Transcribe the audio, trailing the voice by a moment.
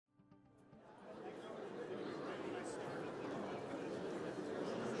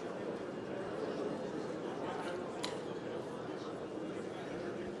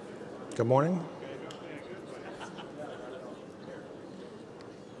Good morning.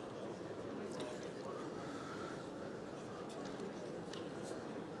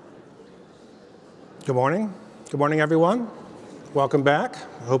 Good morning. Good morning, everyone. Welcome back.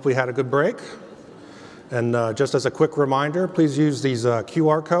 I hope we had a good break. And just as a quick reminder, please use these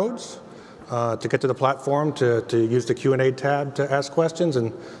QR codes to get to the platform to use the Q&A tab to ask questions.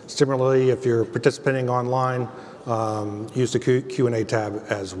 And similarly, if you're participating online, use the Q&A tab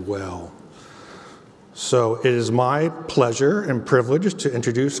as well. So it is my pleasure and privilege to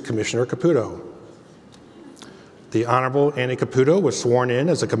introduce Commissioner Caputo. The Honorable Annie Caputo was sworn in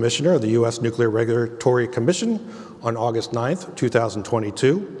as a Commissioner of the U.S. Nuclear Regulatory Commission on August 9th,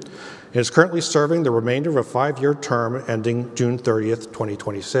 2022, and is currently serving the remainder of a 5-year term ending June 30th,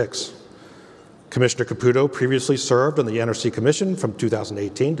 2026. Commissioner Caputo previously served on the NRC Commission from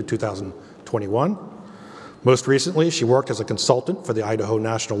 2018 to 2021. Most recently, she worked as a consultant for the Idaho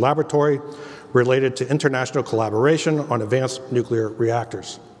National Laboratory related to international collaboration on advanced nuclear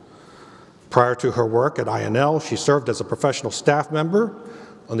reactors. Prior to her work at INL, she served as a professional staff member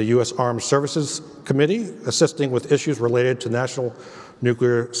on the U.S. Armed Services Committee, assisting with issues related to National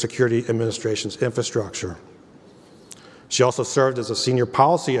Nuclear Security Administration's infrastructure. She also served as a senior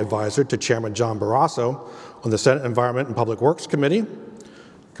policy advisor to Chairman John Barrasso on the Senate Environment and Public Works Committee.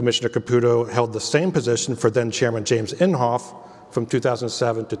 Commissioner Caputo held the same position for then Chairman James Inhofe from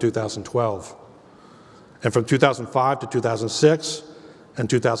 2007 to 2012. And from 2005 to 2006, and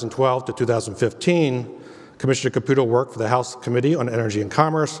 2012 to 2015, Commissioner Caputo worked for the House Committee on Energy and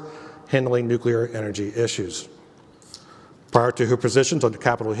Commerce, handling nuclear energy issues. Prior to her positions on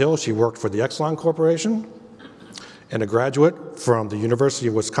Capitol Hill, she worked for the Exelon Corporation. And a graduate from the University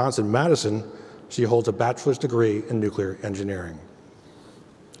of Wisconsin-Madison, she holds a bachelor's degree in nuclear engineering.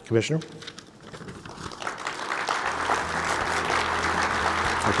 Commissioner.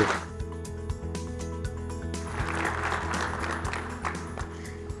 Thank you.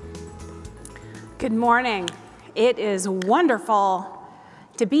 Good morning. It is wonderful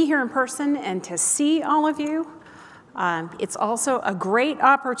to be here in person and to see all of you. It's also a great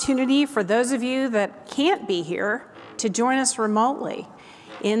opportunity for those of you that can't be here to join us remotely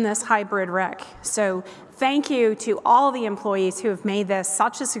in this hybrid RIC. So thank you to all the employees who have made this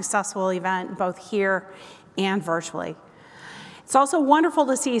such a successful event, both here and virtually. It's also wonderful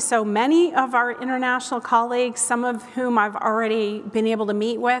to see so many of our international colleagues, some of whom I've already been able to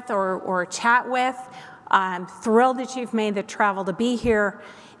meet with or chat with. I'm thrilled that you've made the travel to be here.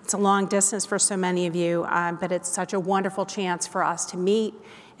 It's a long distance for so many of you, but it's such a wonderful chance for us to meet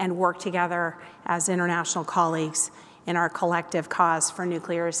and work together as international colleagues in our collective cause for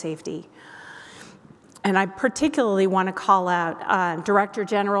nuclear safety. And I particularly want to call out Director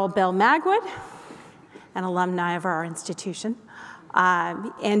General Bill Magwood, an alumni of our institution,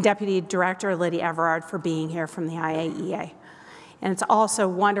 and Deputy Director Lydia Everard for being here from the IAEA. And it's also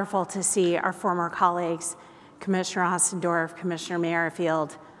wonderful to see our former colleagues, Commissioner Ostendorf, Commissioner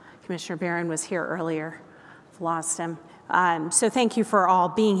Merrifield, Commissioner Barron was here earlier, I've lost him. So thank you for all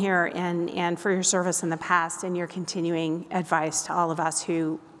being here and for your service in the past and your continuing advice to all of us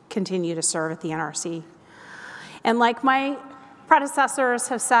who continue to serve at the NRC. And like my predecessors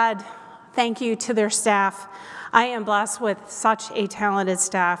have said, thank you to their staff. I am blessed with such a talented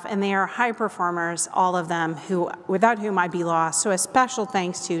staff, and they are high performers, all of them, without whom I'd be lost. So a special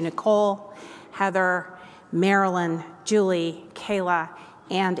thanks to Nicole, Heather, Marilyn, Julie, Kayla,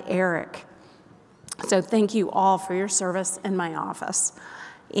 and Eric. So thank you all for your service in my office.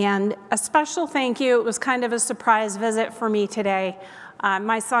 And a special thank you, it was kind of a surprise visit for me today.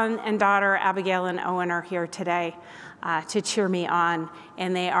 My son and daughter, Abigail and Owen, are here today to cheer me on,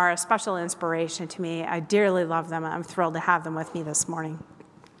 and they are a special inspiration to me. I dearly love them. I'm thrilled to have them with me this morning.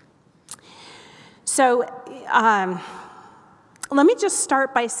 So let me just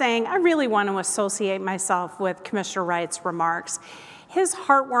start by saying I really want to associate myself with Commissioner Wright's remarks. His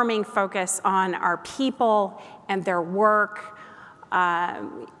heartwarming focus on our people and their work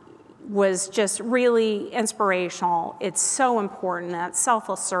was just really inspirational. It's so important, that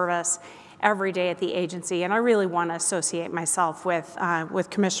selfless service every day at the agency, and I really want to associate myself with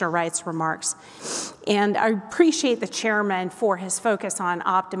Commissioner Wright's remarks. And I appreciate the chairman for his focus on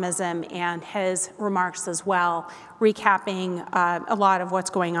optimism and his remarks as well, recapping a lot of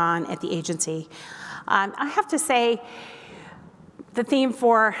what's going on at the agency. I have to say, the theme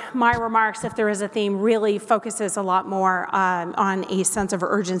for my remarks, if there is a theme, really focuses a lot more on a sense of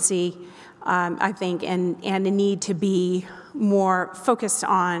urgency, I think, and a need to be more focused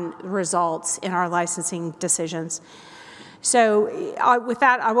on results in our licensing decisions. So with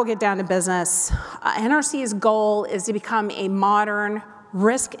that, I will get down to business. NRC's goal is to become a modern,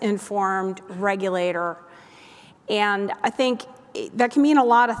 risk-informed regulator. And I think that can mean a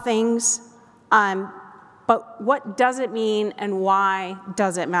lot of things, but what does it mean and why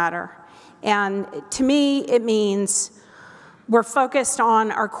does it matter? And to me, it means we're focused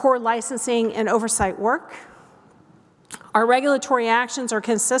on our core licensing and oversight work. Our regulatory actions are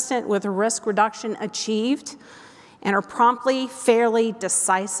consistent with the risk reduction achieved and are promptly, fairly,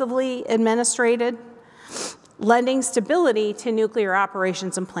 decisively administered, lending stability to nuclear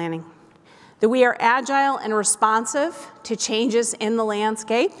operations and planning. That we are agile and responsive to changes in the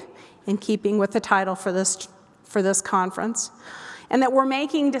landscape, in keeping with the title for this conference, and that we're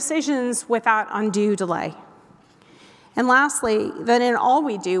making decisions without undue delay. And lastly, that in all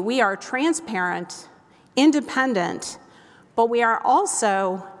we do, we are transparent, independent, but we are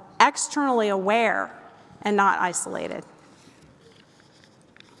also externally aware and not isolated.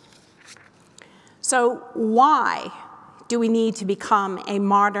 So why do we need to become a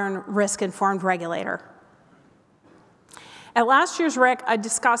modern risk-informed regulator? At last year's RIC, I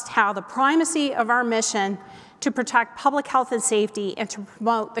discussed how the primacy of our mission to protect public health and safety and to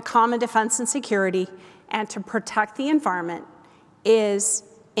promote the common defense and security and to protect the environment is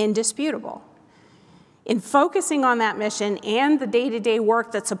indisputable. In focusing on that mission and the day-to-day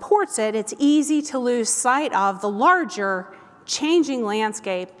work that supports it, it's easy to lose sight of the larger changing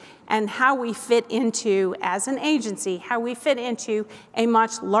landscape and how we fit into, as an agency, how we fit into a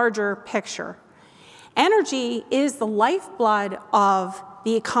much larger picture. Energy is the lifeblood of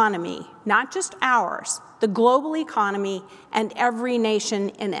the economy, not just ours, the global economy and every nation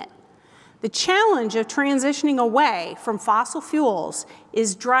in it. The challenge of transitioning away from fossil fuels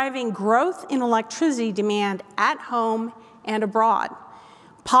is driving growth in electricity demand at home and abroad.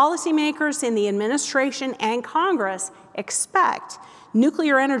 Policymakers in the administration and Congress expect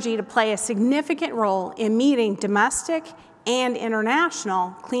nuclear energy to play a significant role in meeting domestic and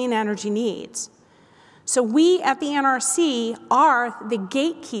international clean energy needs. So we at the NRC are the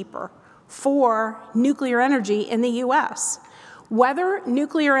gatekeeper for nuclear energy in the US. Whether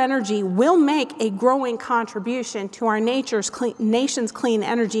nuclear energy will make a growing contribution to our nation's clean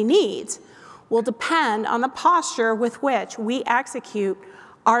energy needs will depend on the posture with which we execute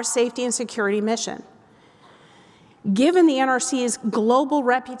our safety and security mission. Given the NRC's global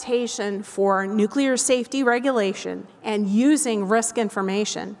reputation for nuclear safety regulation and using risk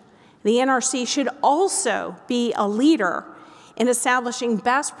information, the NRC should also be a leader in establishing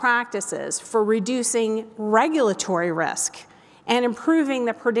best practices for reducing regulatory risk and improving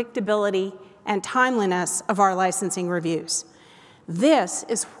the predictability and timeliness of our licensing reviews. This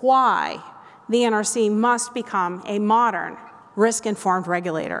is why the NRC must become a modern, risk-informed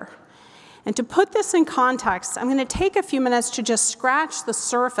regulator. And to put this in context, I'm going to take a few minutes to just scratch the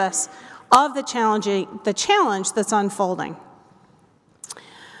surface of the challenge that's unfolding.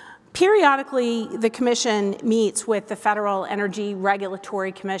 Periodically, the Commission meets with the Federal Energy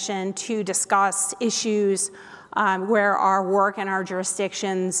Regulatory Commission to discuss issues where our work and our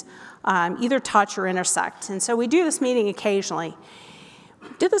jurisdictions either touch or intersect. And so we do this meeting occasionally.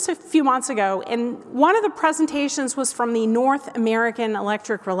 Did this a few months ago, and one of the presentations was from the North American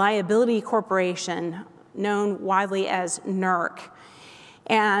Electric Reliability Corporation, known widely as NERC.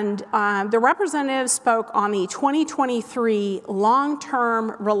 And the representative spoke on the 2023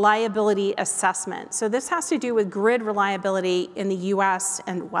 long-term reliability assessment. So this has to do with grid reliability in the US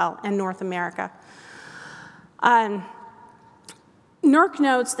and, well, and North America. NERC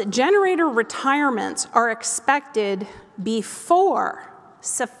notes that generator retirements are expected before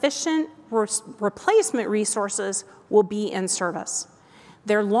sufficient replacement resources will be in service.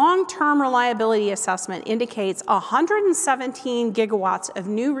 Their long-term reliability assessment indicates 117 gigawatts of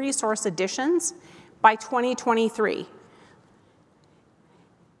new resource additions by 2023.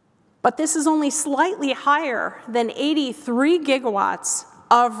 But this is only slightly higher than 83 gigawatts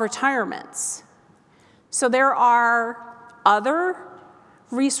of retirements. So there are other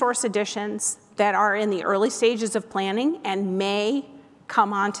resource additions that are in the early stages of planning and may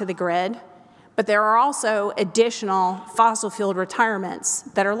come onto the grid, but there are also additional fossil fuel retirements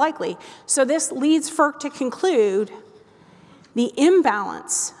that are likely. So this leads FERC to conclude the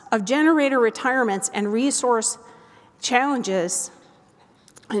imbalance of generator retirements and resource challenges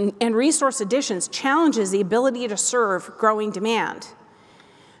and resource additions challenges the ability to serve growing demand.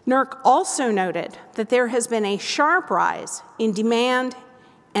 NERC also noted that there has been a sharp rise in demand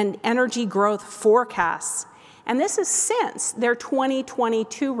and energy growth forecasts, and this is since their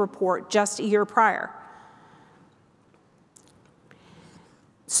 2022 report just a year prior.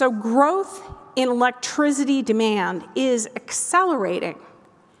 So growth in electricity demand is accelerating.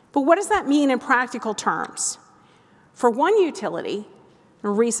 But what does that mean in practical terms? For one utility, a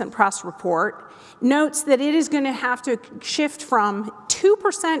recent press report, notes that it is going to have to shift from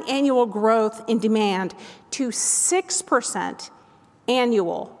 2% annual growth in demand to 6%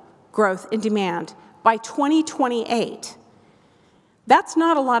 annual growth in demand by 2028. That's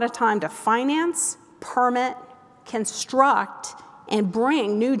not a lot of time to finance, permit, construct, and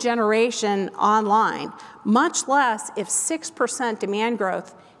bring new generation online, much less if 6% demand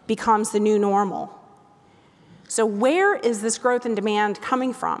growth becomes the new normal. So where is this growth in demand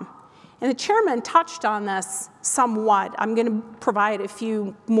coming from? And the chairman touched on this somewhat. I'm going to provide a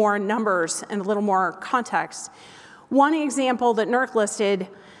few more numbers and a little more context. One example that NERC listed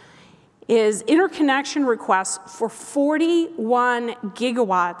is interconnection requests for 41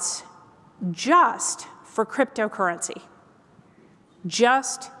 gigawatts just for cryptocurrency.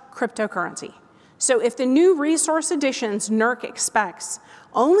 Just cryptocurrency. So if the new resource additions NERC expects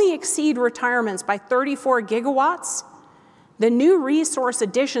only exceed retirements by 34 gigawatts, the new resource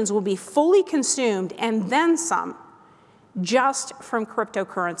additions will be fully consumed and then some, just from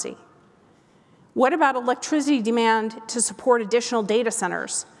cryptocurrency. What about electricity demand to support additional data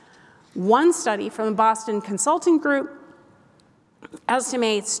centers? One study from the Boston Consulting Group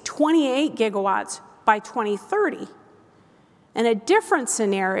estimates 28 gigawatts by 2030. And a different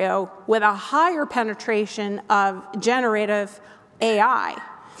scenario with a higher penetration of generative AI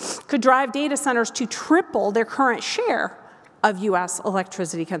could drive data centers to triple their current share of US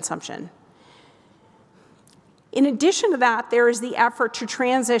electricity consumption. In addition to that, there is the effort to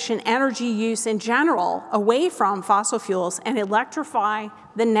transition energy use in general away from fossil fuels and electrify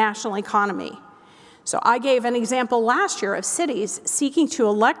the national economy. So I gave an example last year of cities seeking to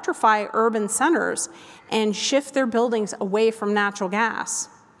electrify urban centers and shift their buildings away from natural gas.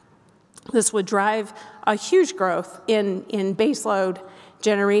 This would drive a huge growth in baseload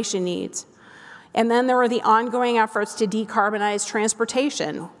generation needs. And then there are the ongoing efforts to decarbonize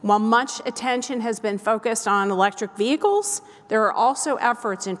transportation. While much attention has been focused on electric vehicles, there are also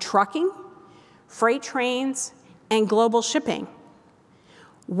efforts in trucking, freight trains, and global shipping.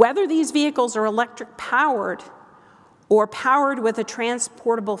 Whether these vehicles are electric powered or powered with a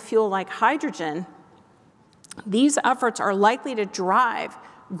transportable fuel like hydrogen, these efforts are likely to drive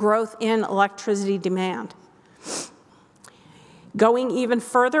growth in electricity demand. Going even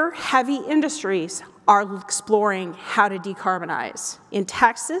further, heavy industries are exploring how to decarbonize. In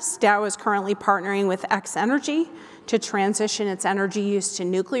Texas, Dow is currently partnering with X Energy to transition its energy use to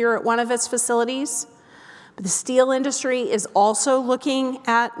nuclear at one of its facilities. But the steel industry is also looking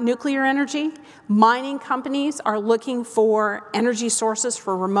at nuclear energy. Mining companies are looking for energy sources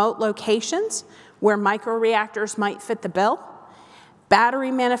for remote locations where microreactors might fit the bill.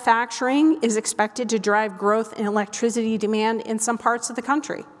 Battery manufacturing is expected to drive growth in electricity demand in some parts of the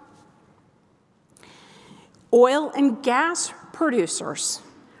country. Oil and gas producers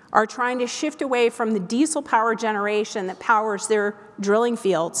are trying to shift away from the diesel power generation that powers their drilling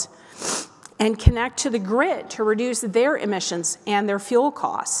fields and connect to the grid to reduce their emissions and their fuel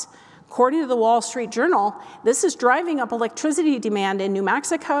costs. According to the Wall Street Journal, this is driving up electricity demand in New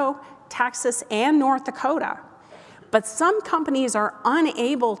Mexico, Texas, and North Dakota. But some companies are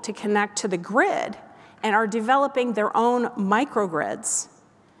unable to connect to the grid and are developing their own microgrids.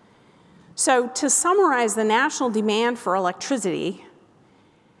 So to summarize the national demand for electricity,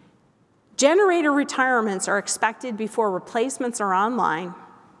 generator retirements are expected before replacements are online,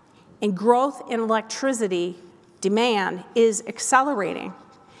 and growth in electricity demand is accelerating.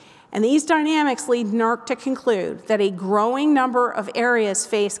 And these dynamics lead NERC to conclude that a growing number of areas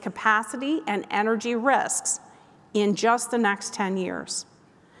face capacity and energy risks in just the next 10 years.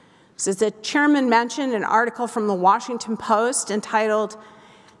 So as the chairman mentioned, an article from the Washington Post entitled,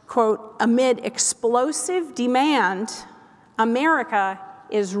 quote, "Amid explosive demand, America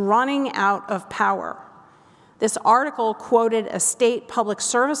is running out of power." This article quoted a state public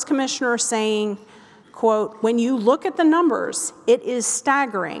service commissioner saying, quote, "When you look at the numbers, it is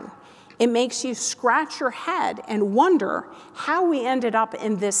staggering. It makes you scratch your head and wonder how we ended up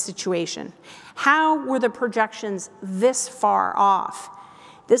in this situation. How were the projections this far off?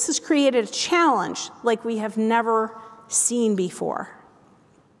 This has created a challenge like we have never seen before."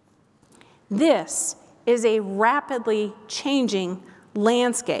 This is a rapidly changing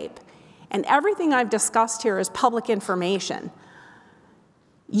landscape, and everything I've discussed here is public information.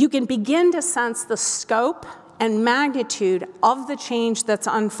 You can begin to sense the scope and magnitude of the change that's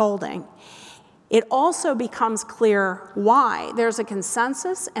unfolding. It also becomes clear why there's a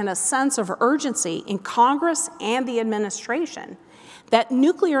consensus and a sense of urgency in Congress and the administration that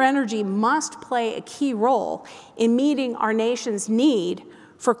nuclear energy must play a key role in meeting our nation's need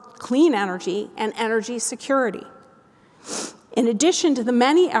for clean energy and energy security. In addition to the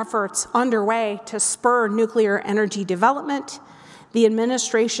many efforts underway to spur nuclear energy development, the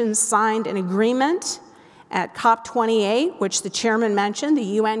administration signed an agreement at COP28, which the chairman mentioned, the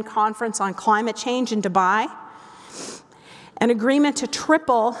UN Conference on Climate Change in Dubai, an agreement to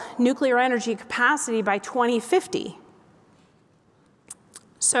triple nuclear energy capacity by 2050.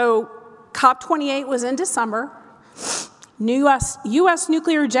 So COP28 was in December. US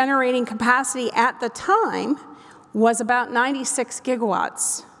nuclear generating capacity at the time was about 96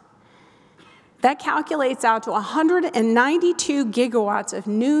 gigawatts. That calculates out to 192 gigawatts of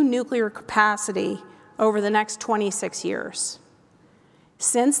new nuclear capacity over the next 26 years.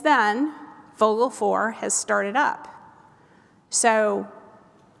 Since then, Vogtle 4 has started up. So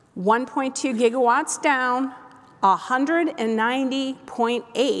 1.2 gigawatts down,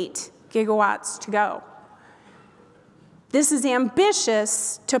 190.8 gigawatts to go. This is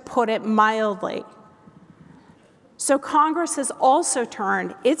ambitious, to put it mildly. So Congress has also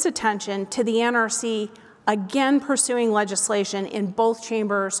turned its attention to the NRC, again pursuing legislation in both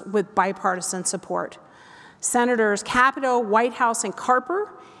chambers with bipartisan support. Senators Caputo, Whitehouse, and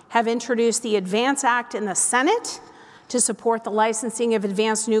Carper have introduced the ADVANCE Act in the Senate to support the licensing of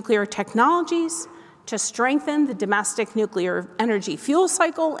advanced nuclear technologies, to strengthen the domestic nuclear energy fuel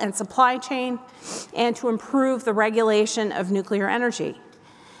cycle and supply chain, and to improve the regulation of nuclear energy.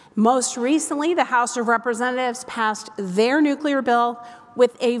 Most recently, the House of Representatives passed their nuclear bill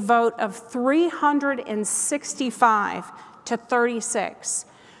with a vote of 365 to 36.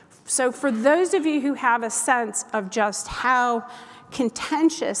 So for those of you who have a sense of just how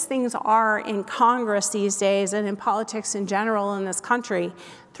contentious things are in Congress these days and in politics in general in this country,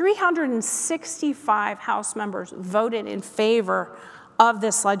 365 House members voted in favor of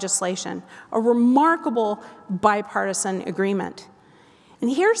this legislation, a remarkable bipartisan agreement. And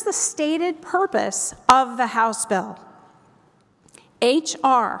here's the stated purpose of the House bill.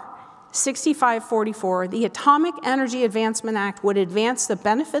 H.R. 6544, the Atomic Energy Advancement Act, would advance the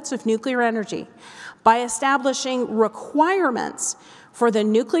benefits of nuclear energy by establishing requirements for the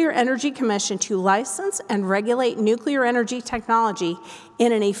Nuclear Energy Commission to license and regulate nuclear energy technology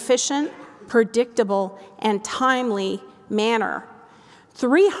in an efficient, predictable, and timely manner.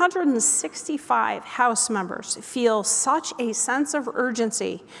 365 House members feel such a sense of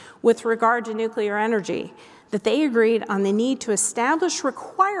urgency with regard to nuclear energy that they agreed on the need to establish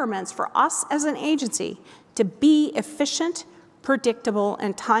requirements for us as an agency to be efficient, predictable,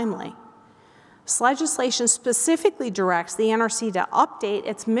 and timely. This legislation specifically directs the NRC to update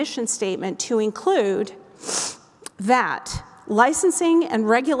its mission statement to include that licensing and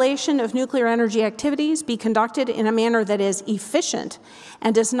regulation of nuclear energy activities be conducted in a manner that is efficient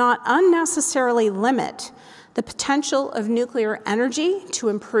and does not unnecessarily limit the potential of nuclear energy to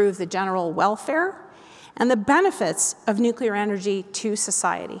improve the general welfare and the benefits of nuclear energy to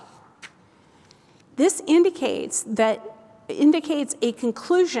society. This indicates a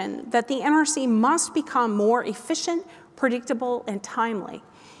conclusion that the NRC must become more efficient, predictable, and timely.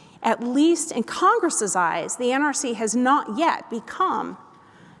 At least in Congress's eyes, the NRC has not yet become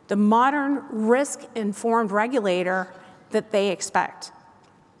the modern risk-informed regulator that they expect.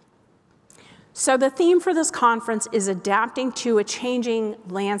 So the theme for this conference is adapting to a changing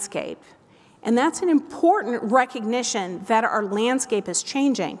landscape. And that's an important recognition that our landscape is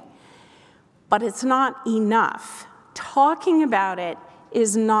changing. But it's not enough. Talking about it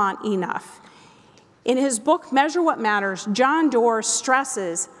is not enough. In his book, Measure What Matters, John Doerr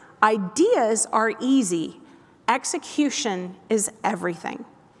stresses, ideas are easy, execution is everything.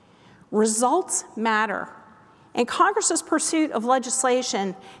 Results matter. And Congress's pursuit of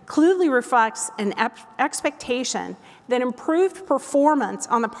legislation clearly reflects an expectation that improved performance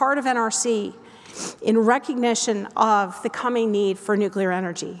on the part of NRC in recognition of the coming need for nuclear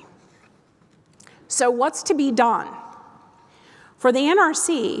energy. So what's to be done? For the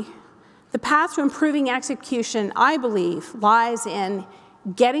NRC, the path to improving execution, I believe, lies in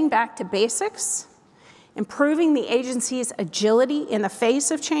getting back to basics, improving the agency's agility in the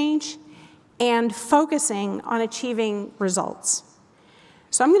face of change, and focusing on achieving results.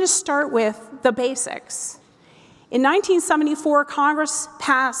 So I'm going to start with the basics. In 1974, Congress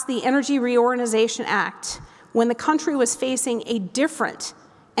passed the Energy Reorganization Act when the country was facing a different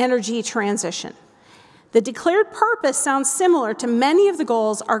energy transition. The declared purpose sounds similar to many of the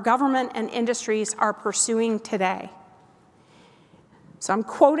goals our government and industries are pursuing today. So I'm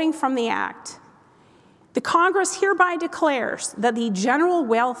quoting from the Act. The Congress hereby declares that the general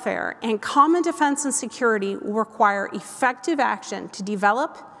welfare and common defense and security will require effective action to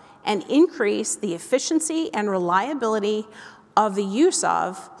develop and increase the efficiency and reliability of the use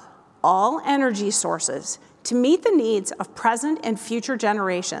of all energy sources to meet the needs of present and future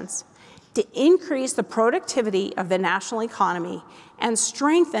generations, to increase the productivity of the national economy and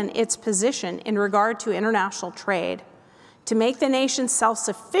strengthen its position in regard to international trade, to make the nation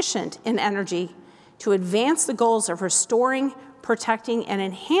self-sufficient in energy, to advance the goals of restoring, protecting, and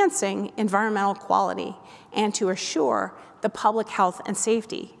enhancing environmental quality, and to assure the public health and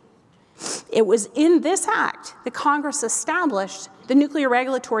safety. It was in this act that Congress established the Nuclear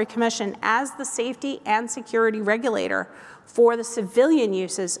Regulatory Commission as the safety and security regulator for the civilian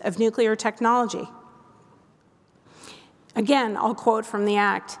uses of nuclear technology. Again, I'll quote from the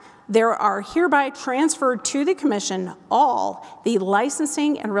act, "There are hereby transferred to the Commission all the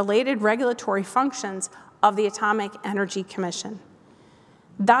licensing and related regulatory functions of the Atomic Energy Commission."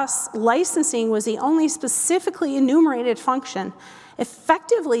 Thus, licensing was the only specifically enumerated function,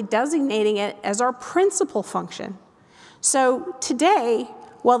 effectively designating it as our principal function. So today,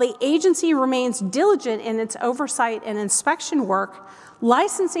 while the agency remains diligent in its oversight and inspection work,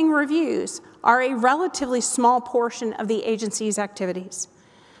 licensing reviews are a relatively small portion of the agency's activities.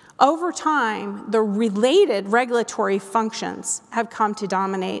 Over time, the related regulatory functions have come to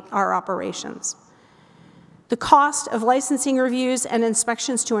dominate our operations. The cost of licensing reviews and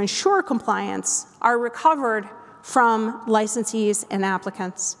inspections to ensure compliance are recovered from licensees and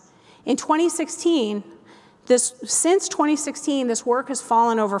applicants. In 2016, since 2016, this work has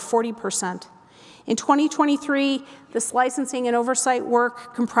fallen over 40%. In 2023, this licensing and oversight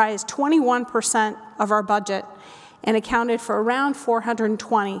work comprised 21% of our budget and accounted for around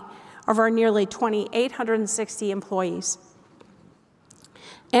 420 of our nearly 2,860 employees.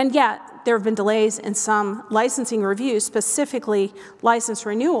 And yet, there have been delays in some licensing reviews, specifically license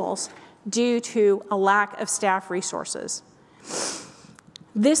renewals, due to a lack of staff resources.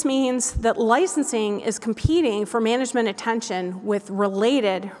 This means that licensing is competing for management attention with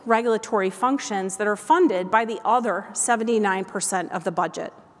related regulatory functions that are funded by the other 79% of the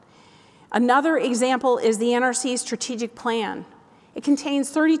budget. Another example is the NRC strategic plan. It contains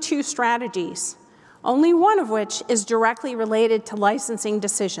 32 strategies, only one of which is directly related to licensing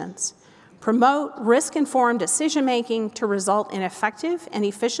decisions. Promote risk-informed decision-making to result in effective and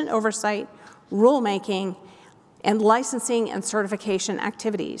efficient oversight, rulemaking, and licensing and certification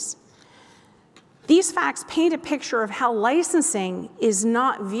activities. These facts paint a picture of how licensing is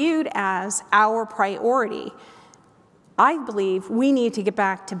not viewed as our priority. I believe we need to get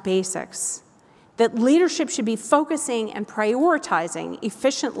back to basics, that leadership should be focusing and prioritizing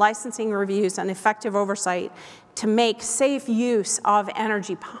efficient licensing reviews and effective oversight to make safe use of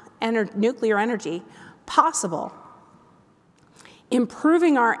nuclear energy possible.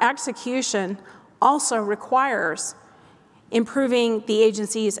 Improving our execution also requires improving the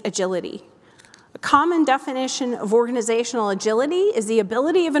agency's agility. A common definition of organizational agility is the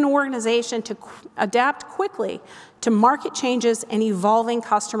ability of an organization to adapt quickly to market changes and evolving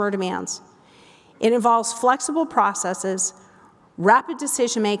customer demands. It involves flexible processes, rapid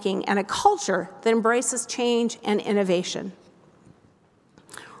decision-making, and a culture that embraces change and innovation.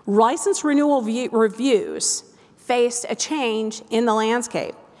 License renewal reviews faced a change in the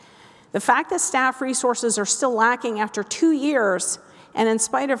landscape. The fact that staff resources are still lacking after 2 years, and in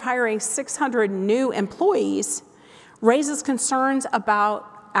spite of hiring 600 new employees, raises concerns about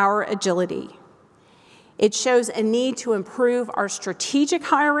our agility. It shows a need to improve our strategic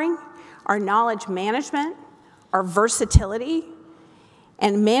hiring, our knowledge management, our versatility,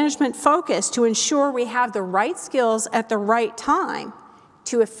 and management focus to ensure we have the right skills at the right time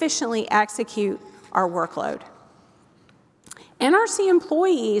to efficiently execute our workload. NRC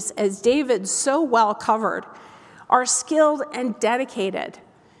employees, as David so well covered, are skilled and dedicated.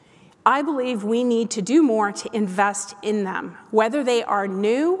 I believe we need to do more to invest in them, whether they are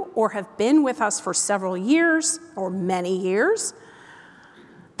new or have been with us for several years or many years.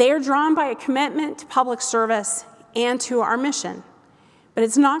 They are drawn by a commitment to public service and to our mission, but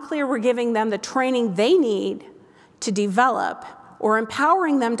it's not clear we're giving them the training they need to develop or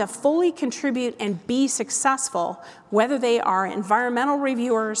empowering them to fully contribute and be successful, whether they are environmental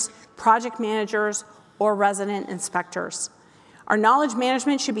reviewers, project managers, or resident inspectors. Our knowledge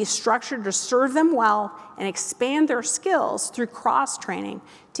management should be structured to serve them well and expand their skills through cross-training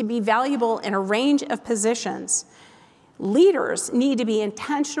to be valuable in a range of positions. Leaders need to be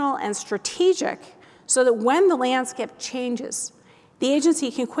intentional and strategic so that when the landscape changes, the agency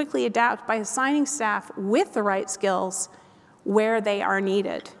can quickly adapt by assigning staff with the right skills where they are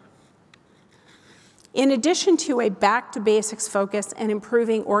needed. In addition to a back-to-basics focus and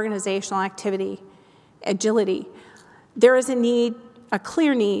improving organizational agility, there is a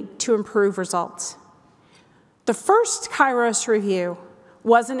clear need to improve results. The first Kairos review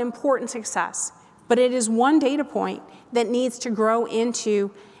was an important success, but it is one data point that needs to grow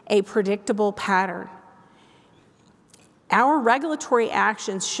into a predictable pattern. Our regulatory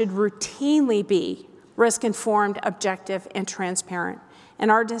actions should routinely be risk-informed, objective, and transparent,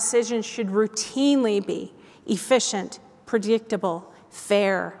 and our decisions should routinely be efficient, predictable,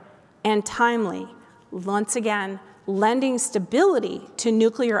 fair, and timely, once again, lending stability to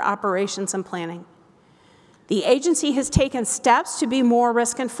nuclear operations and planning. The agency has taken steps to be more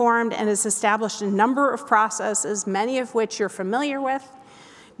risk-informed and has established a number of processes, many of which you're familiar with.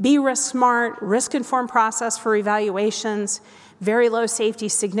 Be Risk Smart, risk-informed process for evaluations, very low safety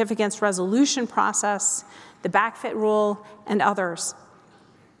significance resolution process, the backfit rule, and others.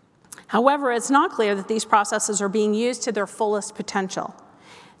 However, it's not clear that these processes are being used to their fullest potential.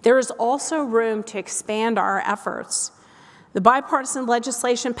 There is also room to expand our efforts. The bipartisan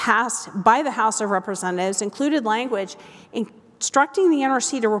legislation passed by the House of Representatives included language instructing the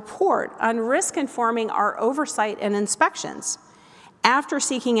NRC to report on risk-informing our oversight and inspections after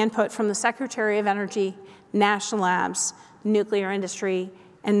seeking input from the Secretary of Energy, national labs, nuclear industry,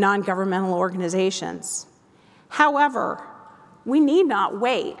 and non-governmental organizations. However, we need not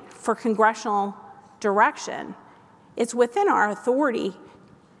wait for congressional direction. It's within our authority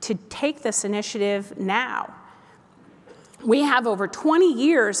to take this initiative now. We have over 20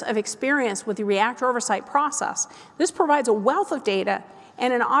 years of experience with the reactor oversight process. This provides a wealth of data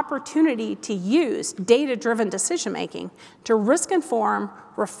and an opportunity to use data-driven decision-making to risk-inform,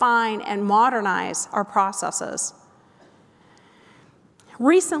 refine, and modernize our processes.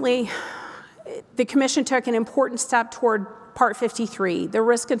 Recently, the Commission took an important step toward Part 53, the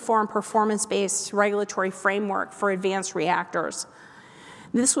risk-informed, performance-based regulatory framework for advanced reactors.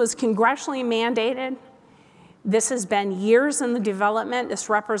 This was congressionally mandated. This has been years in the development. This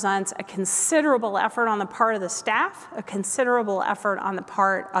represents a considerable effort on the part of the staff, a considerable effort on the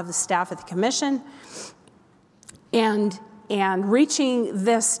part of the staff at the Commission. And reaching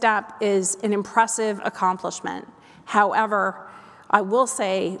this step is an impressive accomplishment. However, I will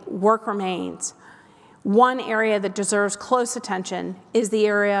say work remains. One area that deserves close attention is the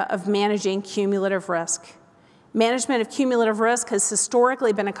area of managing cumulative risk. Management of cumulative risk has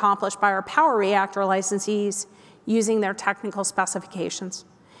historically been accomplished by our power reactor licensees using their technical specifications.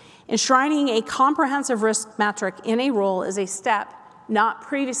 Enshrining a comprehensive risk metric in a rule is a step not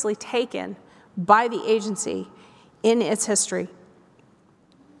previously taken by the agency in its history.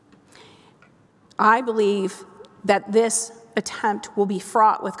 I believe that this attempt will be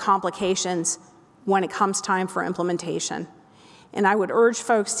fraught with complications when it comes time for implementation. And I would urge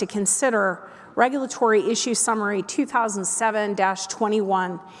folks to consider Regulatory Issue Summary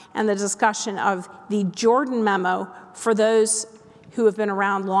 2007-21 and the discussion of the Jordan Memo. For those who have been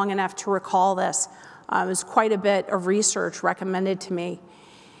around long enough to recall this, it was quite a bit of research recommended to me.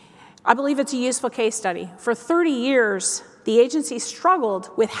 I believe it's a useful case study. For 30 years, the agency struggled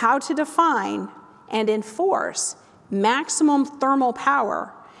with how to define and enforce maximum thermal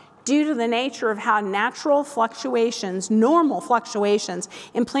power due to the nature of how natural fluctuations, normal fluctuations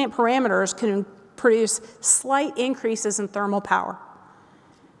in plant parameters can produce slight increases in thermal power.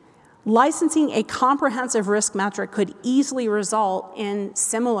 Licensing a comprehensive risk metric could easily result in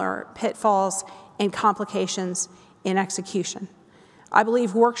similar pitfalls and complications in execution. I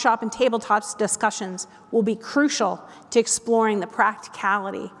believe workshop and tabletop discussions will be crucial to exploring the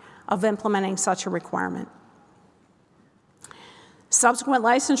practicality of implementing such a requirement. Subsequent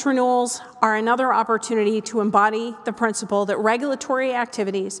license renewals are another opportunity to embody the principle that regulatory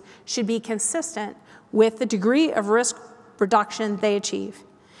activities should be consistent with the degree of risk reduction they achieve.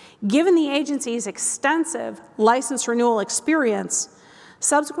 Given the agency's extensive license renewal experience,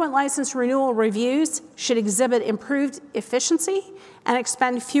 subsequent license renewal reviews should exhibit improved efficiency and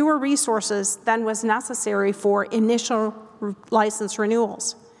expend fewer resources than was necessary for initial license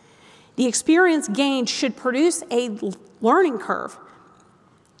renewals. The experience gained should produce a learning curve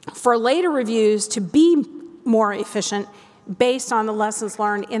for later reviews to be more efficient based on the lessons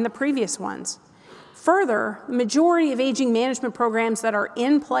learned in the previous ones. Further, the majority of aging management programs that are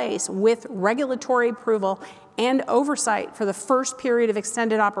in place with regulatory approval and oversight for the first period of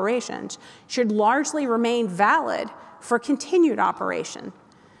extended operations should largely remain valid for continued operation.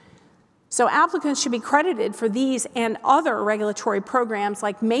 So applicants should be credited for these and other regulatory programs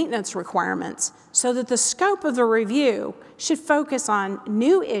like maintenance requirements so that the scope of the review should focus on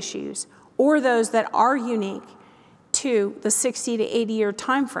new issues or those that are unique to the 60 to 80-year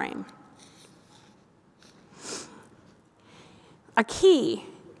time frame. A key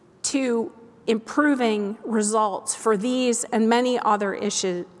to improving results for these and many other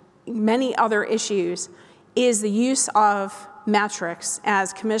issues is the use of metrics,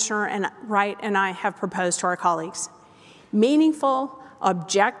 as Commissioner Wright and I have proposed to our colleagues. Meaningful,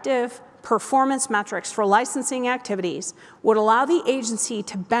 objective performance metrics for licensing activities would allow the agency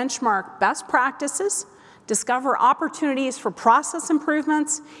to benchmark best practices, discover opportunities for process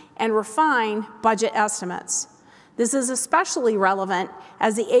improvements, and refine budget estimates. This is especially relevant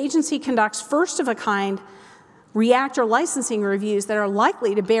as the agency conducts first-of-a-kind reactor licensing reviews that are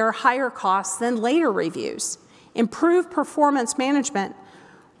likely to bear higher costs than later reviews. Improved performance management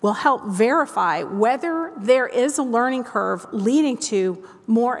will help verify whether there is a learning curve leading to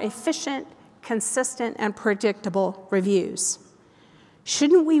more efficient, consistent, and predictable reviews.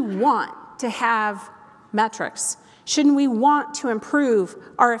 Shouldn't we want to have metrics? Shouldn't we want to improve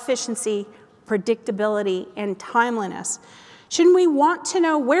our efficiency, predictability, and timeliness? Shouldn't we want to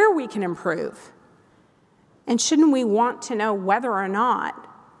know where we can improve? And shouldn't we want to know whether or not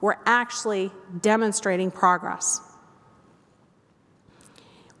we're actually demonstrating progress?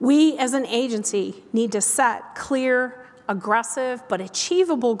 We as an agency need to set clear, aggressive, but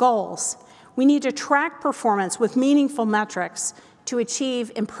achievable goals. We need to track performance with meaningful metrics to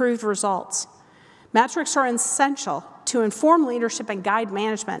achieve improved results. Metrics are essential to inform leadership and guide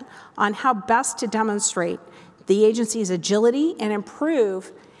management on how best to demonstrate the agency's agility and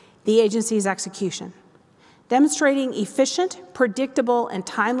improve the agency's execution. Demonstrating efficient, predictable, and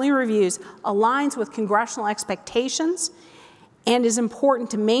timely reviews aligns with congressional expectations and is important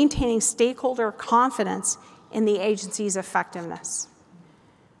to maintaining stakeholder confidence in the agency's effectiveness.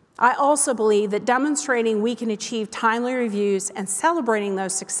 I also believe that demonstrating we can achieve timely reviews and celebrating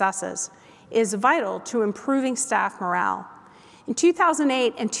those successes is vital to improving staff morale. In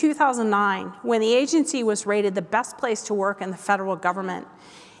 2008 and 2009, when the agency was rated the best place to work in the federal government,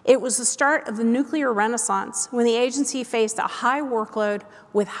 it was the start of the nuclear renaissance when the agency faced a high workload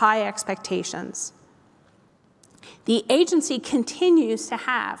with high expectations. The agency continues to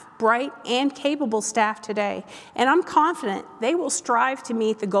have bright and capable staff today, and I'm confident they will strive to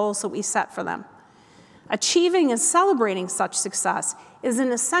meet the goals that we set for them. Achieving and celebrating such success is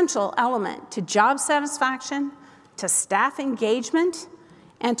an essential element to job satisfaction, to staff engagement,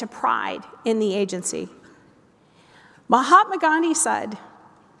 and to pride in the agency. Mahatma Gandhi said,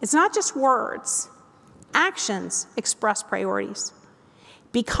 "It's not just words, actions express priorities."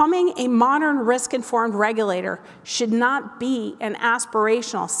 Becoming a modern risk-informed regulator should not be an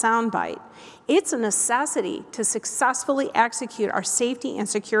aspirational soundbite. It's a necessity to successfully execute our safety and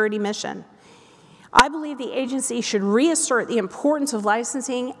security mission. I believe the agency should reassert the importance of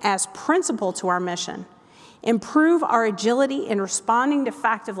licensing as principal to our mission, improve our agility in responding to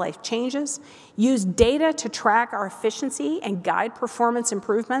fact-of-life changes, use data to track our efficiency and guide performance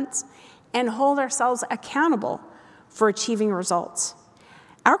improvements, and hold ourselves accountable for achieving results.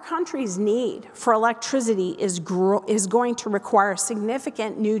 Our country's need for electricity is going to require a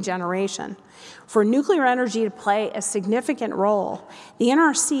significant new generation. For nuclear energy to play a significant role, the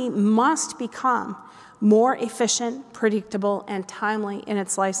NRC must become more efficient, predictable, and timely in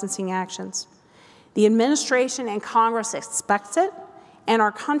its licensing actions. The administration and Congress expects it, and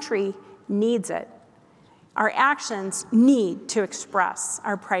our country needs it. Our actions need to express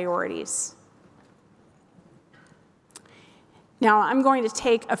our priorities. Now, I'm going to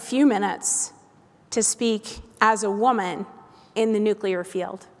take a few minutes to speak as a woman in the nuclear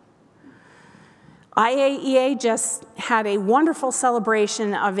field. IAEA just had a wonderful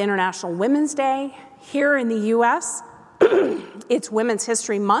celebration of International Women's Day. Here in the US, it's Women's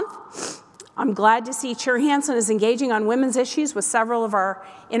History Month. I'm glad to see Chair Hansen is engaging on women's issues with several of our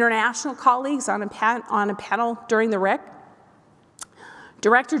international colleagues on a panel during the RIC.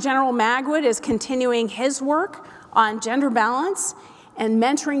 Director General Magwood is continuing his work on gender balance and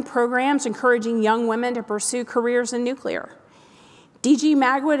mentoring programs encouraging young women to pursue careers in nuclear. DG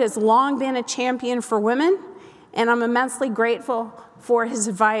Magwood has long been a champion for women, and I'm immensely grateful for his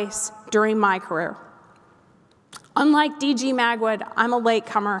advice during my career. Unlike DG Magwood, I'm a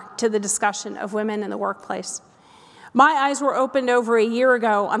latecomer to the discussion of women in the workplace. My eyes were opened over a year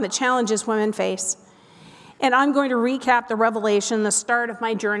ago on the challenges women face, and I'm going to recap the revelation, the start of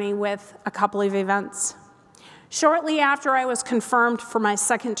my journey, with a couple of events. Shortly after I was confirmed for my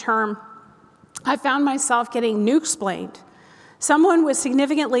second term, I found myself getting nuke-splained. Someone with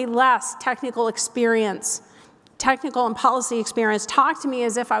significantly less technical experience, technical and policy experience, talked to me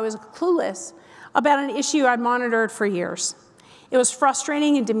as if I was clueless about an issue I'd monitored for years. It was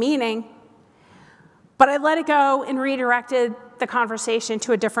frustrating and demeaning, but I let it go and redirected the conversation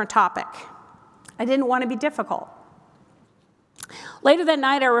to a different topic. I didn't want to be difficult. Later that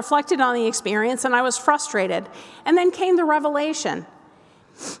night, I reflected on the experience, and I was frustrated. And then came the revelation.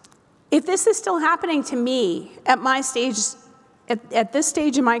 If this is still happening to me at my stage, at this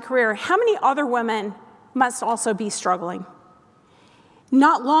stage in my career, how many other women must also be struggling?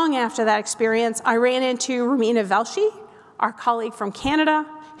 Not long after that experience, I ran into Romina Velshi, our colleague from Canada,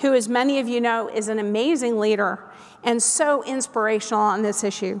 who, as many of you know, is an amazing leader and so inspirational on this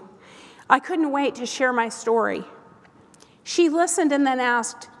issue. I couldn't wait to share my story. She listened and then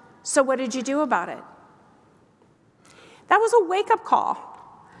asked, "So what did you do about it?" That was a wake-up call.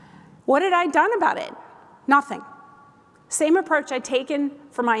 What had I done about it? Nothing. Same approach I'd taken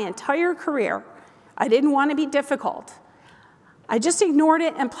for my entire career. I didn't want to be difficult. I just ignored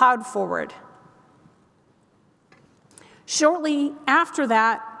it and plowed forward. Shortly after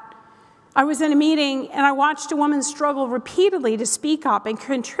that, I was in a meeting and I watched a woman struggle repeatedly to speak up and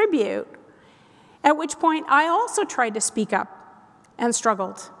contribute, at which point I also tried to speak up and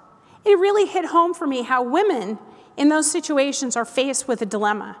struggled. It really hit home for me how women in those situations are faced with a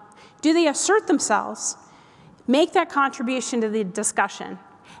dilemma. Do they assert themselves, make that contribution to the discussion,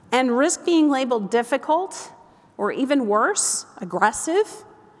 and risk being labeled difficult, or even worse, aggressive?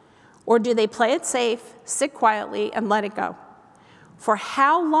 Or do they play it safe, sit quietly, and let it go? For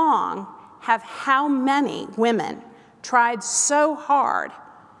how long have how many women tried so hard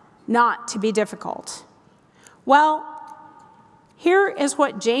not to be difficult? Well, here is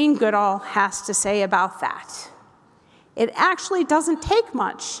what Jane Goodall has to say about that. It actually doesn't take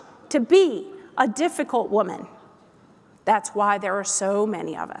much to be a difficult woman. That's why there are so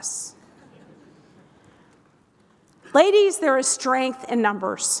many of us. Ladies, there is strength in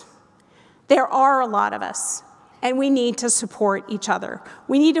numbers. There are a lot of us, and we need to support each other.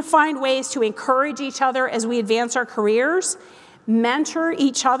 We need to find ways to encourage each other as we advance our careers, mentor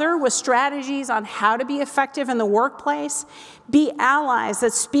each other with strategies on how to be effective in the workplace, be allies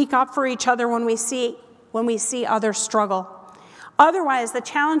that speak up for each other when we see others struggle. Otherwise, the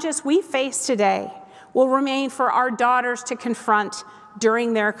challenges we face today will remain for our daughters to confront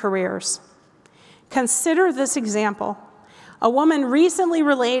during their careers. Consider this example. A woman recently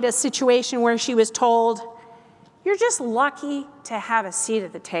relayed a situation where she was told, "You're just lucky to have a seat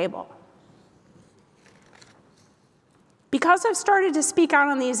at the table." Because I've started to speak out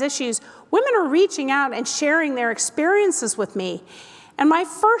on these issues, women are reaching out and sharing their experiences with me. And my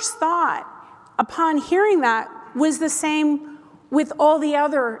first thought upon hearing that was the same with all the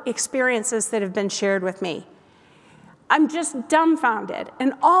other experiences that have been shared with me. I'm just dumbfounded.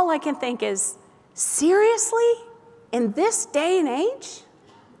 And all I can think is, seriously? In this day and age?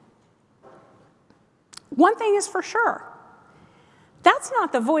 One thing is for sure. That's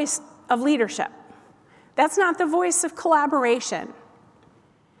not the voice of leadership. That's not the voice of collaboration.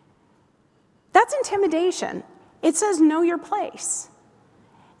 That's intimidation. It says know your place.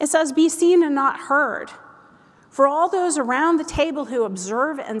 It says be seen and not heard. For all those around the table who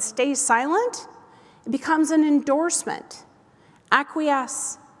observe and stay silent, it becomes an endorsement.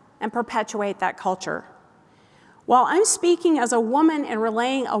 Acquiesce and perpetuate that culture. While I'm speaking as a woman and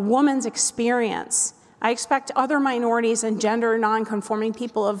relaying a woman's experience, I expect other minorities and gender nonconforming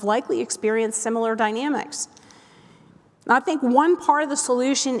people have likely experienced similar dynamics. I think one part of the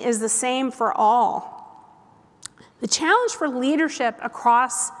solution is the same for all. The challenge for leadership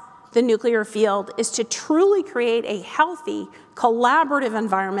across the nuclear field is to truly create a healthy, collaborative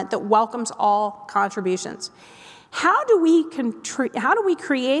environment that welcomes all contributions. How do we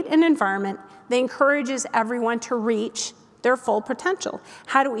create an environment that encourages everyone to reach their full potential?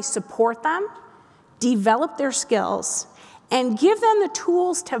 How do we support them, develop their skills, and give them the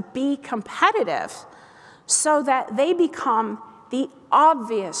tools to be competitive so that they become the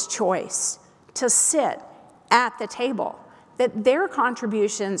obvious choice to sit at the table, that their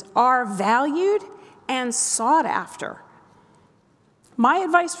contributions are valued and sought after? My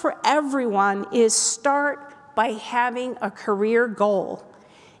advice for everyone is start by having a career goal.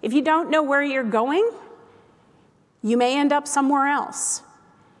 If you don't know where you're going, you may end up somewhere else.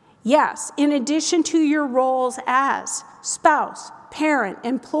 Yes, in addition to your roles as spouse, parent,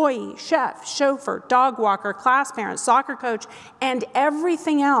 employee, chef, chauffeur, dog walker, class parent, soccer coach, and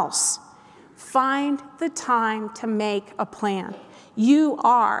everything else, find the time to make a plan. You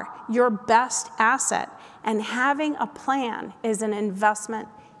are your best asset, and having a plan is an investment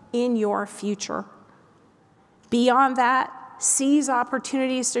in your future. Beyond that, seize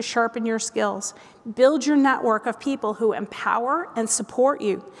opportunities to sharpen your skills. Build your network of people who empower and support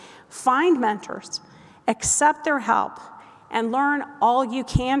you. Find mentors, accept their help, and learn all you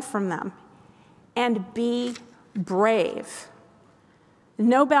can from them. And be brave.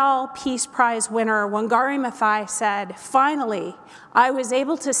 Nobel Peace Prize winner Wangari Maathai said, "Finally, I was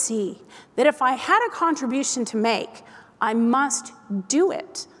able to see that if I had a contribution to make, I must do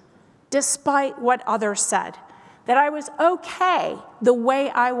it. despite what others said, that I was okay the way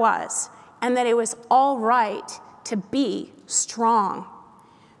I was, and that it was all right to be strong.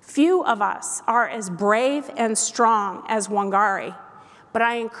 Few of us are as brave and strong as Wangari, but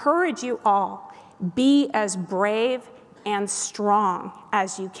I encourage you all, be as brave and strong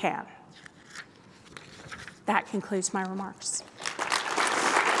as you can. That concludes my remarks.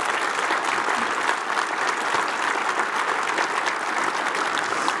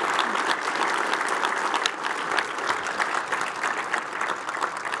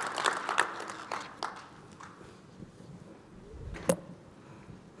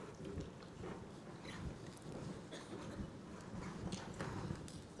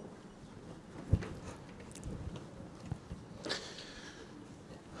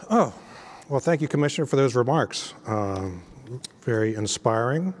 Oh, well, thank you, Commissioner, for those remarks. Very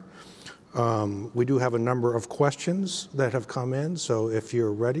inspiring. We do have a number of questions that have come in, so if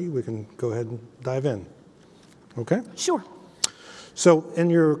you're ready, we can go ahead and dive in. Okay? Sure. So in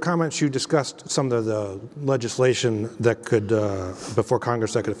your comments, you discussed some of the legislation that could, before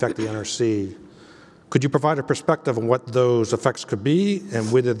Congress, that could affect the NRC. Could you provide a perspective on what those effects could be and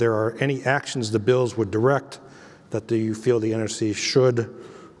whether there are any actions the bills would direct that you feel the NRC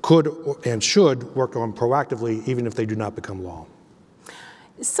could and should work on proactively, even if they do not become law?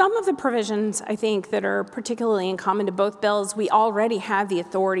 Some of the provisions, I think, that are particularly in common to both bills, we already have the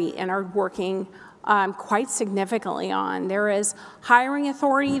authority and are working quite significantly on. There is hiring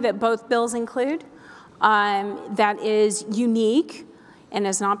authority that both bills include that is unique and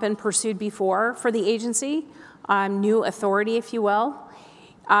has not been pursued before for the agency, new authority, if you will.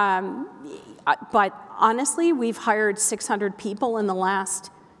 But honestly, we've hired 600 people in the last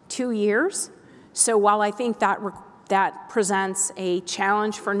 2 years. So while I think that presents a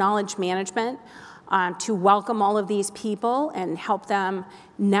challenge for knowledge management to welcome all of these people and help them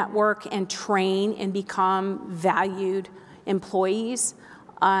network and train and become valued employees,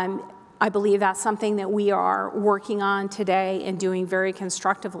 I believe that's something that we are working on today and doing very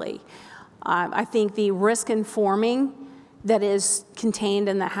constructively. I think the risk informing that is contained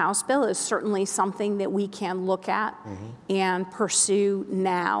in the House bill is certainly something that we can look at and pursue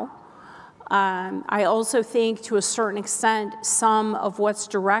now. I also think, to a certain extent, some of what's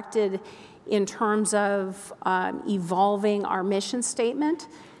directed in terms of evolving our mission statement,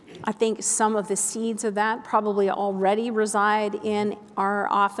 I think some of the seeds of that probably already reside in our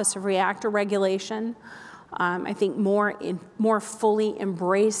Office of Reactor Regulation. I think more fully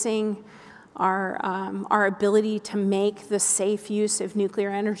embracing our ability to make the safe use of nuclear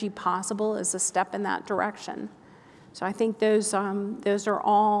energy possible is a step in that direction. So I think those are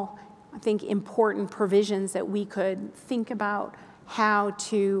all, I think, important provisions that we could think about how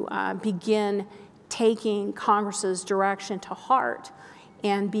to begin taking Congress's direction to heart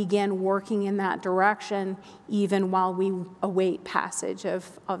and begin working in that direction even while we await passage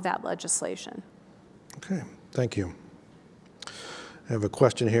of that legislation. Okay, thank you. I have a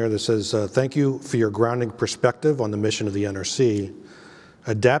question here that says, thank you for your grounding perspective on the mission of the NRC.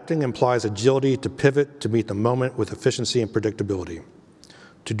 Adapting implies agility to pivot to meet the moment with efficiency and predictability.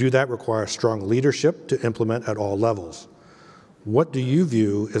 To do that requires strong leadership to implement at all levels. What do you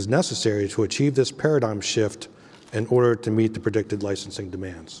view as necessary to achieve this paradigm shift in order to meet the predicted licensing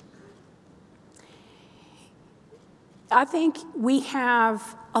demands? I think we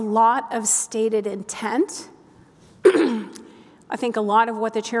have a lot of stated intent. I think a lot of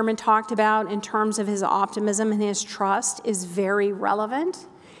what the chairman talked about in terms of his optimism and his trust is very relevant.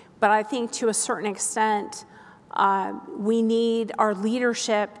 But I think to a certain extent, we need our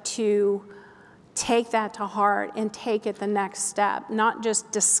leadership to take that to heart and take it the next step, not just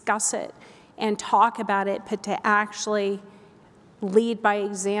discuss it and talk about it, but to actually lead by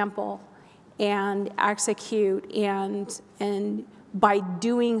example and execute, and by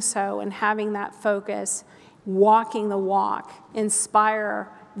doing so and having that focus, walking the walk,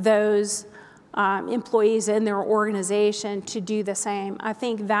 inspire those employees in their organization to do the same. I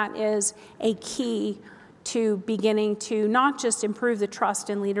think that is a key to beginning to not just improve the trust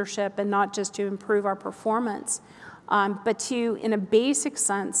in leadership and not just to improve our performance, but to, in a basic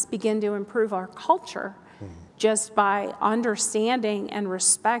sense, begin to improve our culture just by understanding and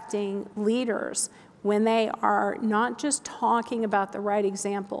respecting leaders when they are not just talking about the right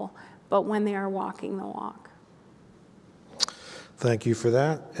example, but when they are walking the walk. Thank you for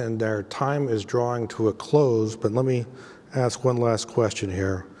that. And our time is drawing to a close, but let me ask one last question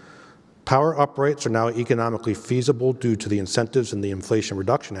here. Power uprates are now economically feasible due to the incentives in the Inflation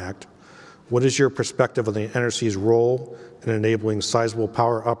Reduction Act. What is your perspective on the NRC's role in enabling sizable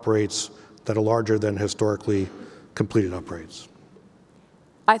power uprates that are larger than historically completed uprates?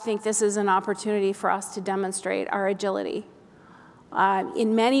 I think this is an opportunity for us to demonstrate our agility.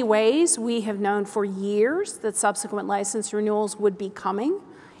 In many ways, we have known for years that subsequent license renewals would be coming,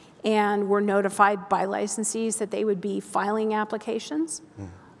 and were notified by licensees that they would be filing applications.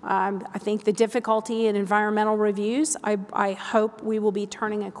 I think the difficulty in environmental reviews, I hope we will be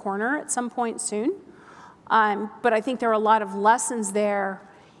turning a corner at some point soon. But I think there are a lot of lessons there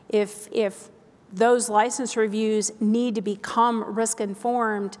if those license reviews need to become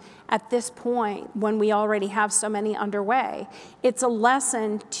risk-informed at this point when we already have so many underway. It's a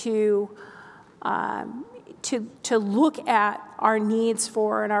lesson to look at our needs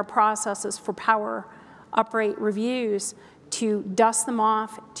for and our processes for power uprate reviews, to dust them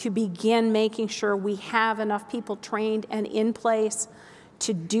off, to begin making sure we have enough people trained and in place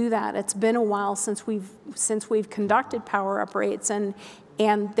to do that. It's been a while since we've conducted power uprates,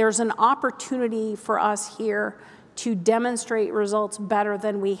 and there's an opportunity for us here to demonstrate results better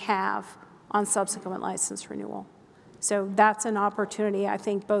than we have on subsequent license renewal. So that's an opportunity, I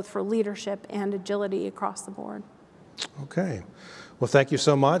think, both for leadership and agility across the board. Okay. Well, thank you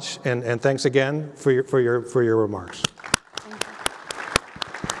so much, and thanks again for your remarks.